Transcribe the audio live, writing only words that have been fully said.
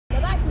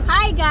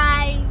Hi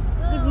guys,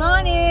 good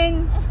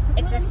morning.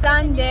 It's a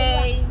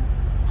Sunday.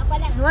 And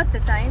what's the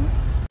time?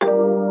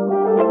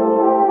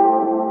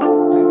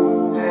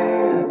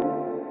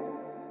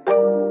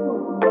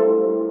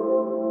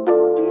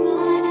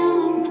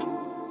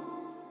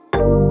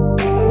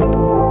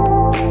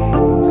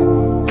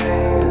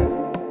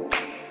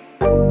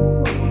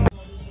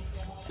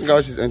 Look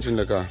how she's entering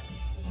the car.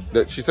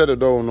 She said the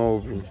door will not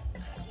open.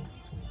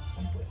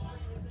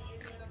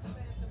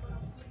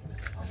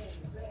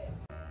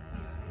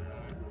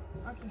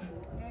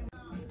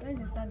 Where's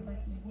the start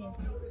button? Here.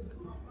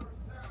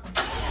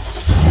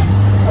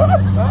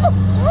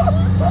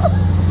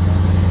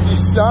 You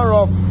shut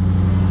off.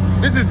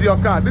 This is your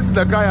car. This is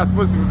the car you're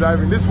supposed to be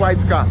driving. This white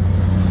car.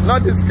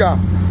 Not this car.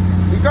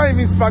 You can't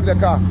even spark the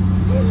car.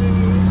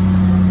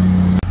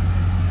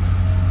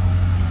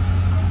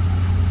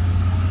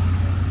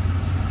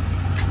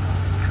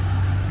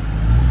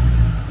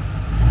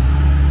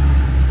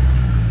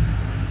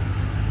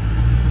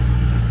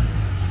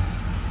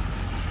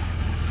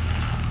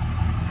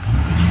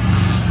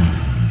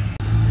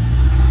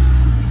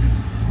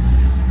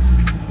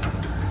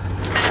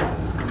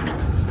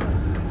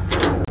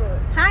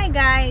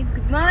 Guys,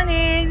 good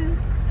morning.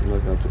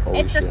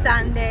 It's a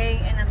Sunday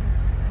and I'm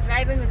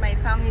driving with my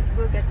family to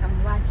go get some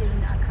wache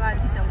in Accra,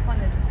 do some fun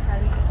at the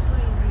challenge. So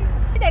easy.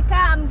 The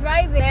car I'm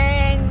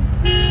driving,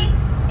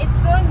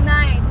 it's so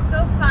nice, it's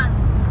so fun,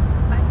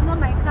 but it's not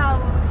my car,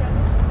 oh,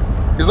 Charlie.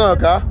 It's not your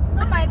car? It's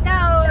not my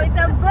car, oh, it's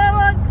a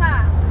borrowed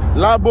car.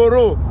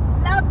 Laboro.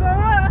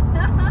 Laboro.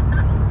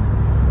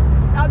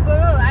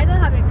 I don't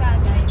have a car,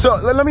 guys. So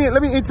let me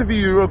interview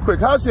you real quick.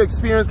 How's your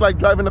experience like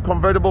driving a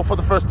convertible for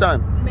the first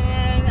time?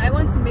 Man, I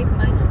want to make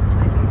money,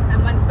 Charlie. I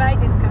must buy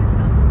this car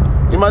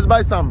some. You must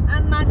buy some. I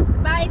must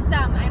buy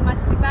some. I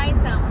must buy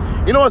some.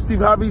 You know what Steve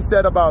Harvey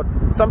said about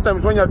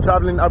sometimes when you're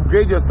traveling,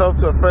 upgrade yourself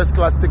to a first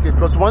class ticket,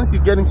 because once you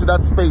get into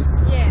that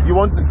space, you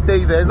want to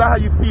stay there. Is that how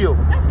you feel?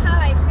 That's how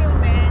I feel,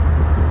 man.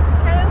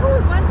 Charlie, who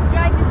would want to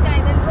drive this car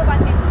and then go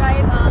back and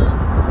drive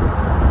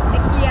a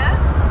Kia?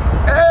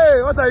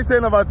 Hey, what are you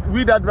saying about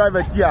we that drive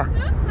a Kia?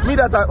 Me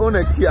that I own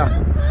a Kia.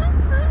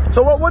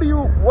 So what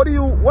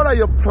are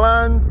your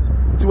plans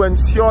to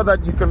ensure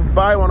that you can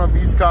buy one of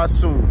these cars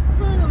soon?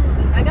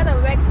 I gotta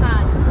work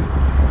hard.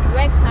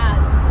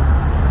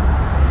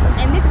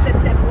 And this is a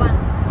step one,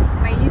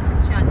 my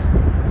YouTube channel.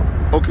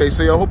 Okay,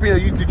 so you're hoping a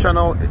YouTube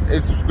channel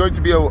is going to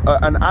be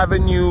an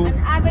avenue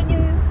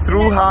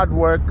through hard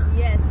work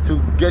to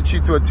get you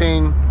to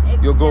attain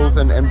your goals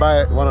and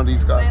buy one of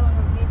these cars.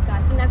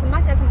 And as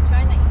much as I'm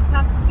trying to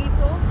impact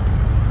people,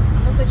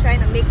 I'm also trying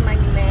to make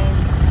money, man.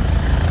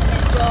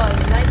 Enjoy.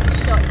 Life is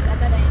short. I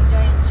gotta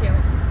enjoy and chill.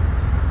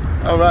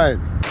 All right.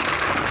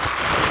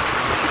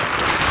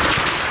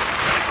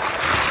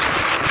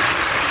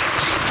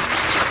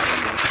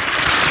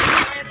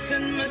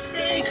 And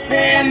mistakes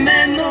their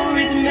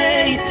memories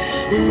made.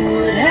 Who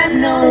would have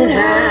known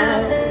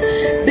how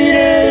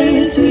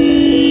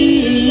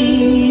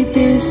bittersweet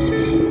this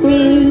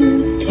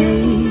will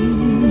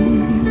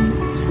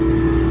taste?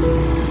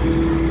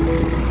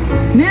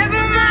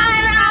 Never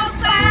mind, I'll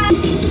find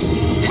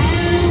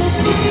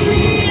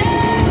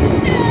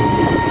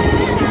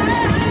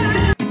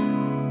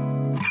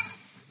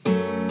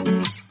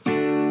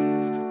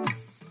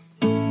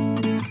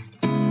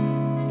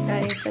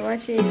Guys, the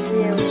watch is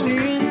here.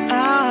 seeing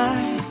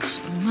eyes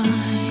of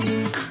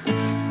mine.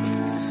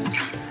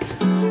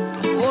 I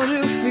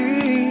wanna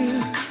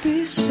feel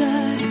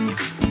beside.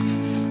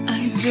 I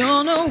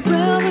don't know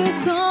where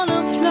we're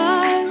gonna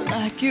fly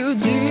like you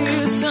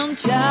did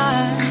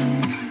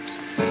sometimes.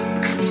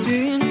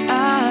 Seeing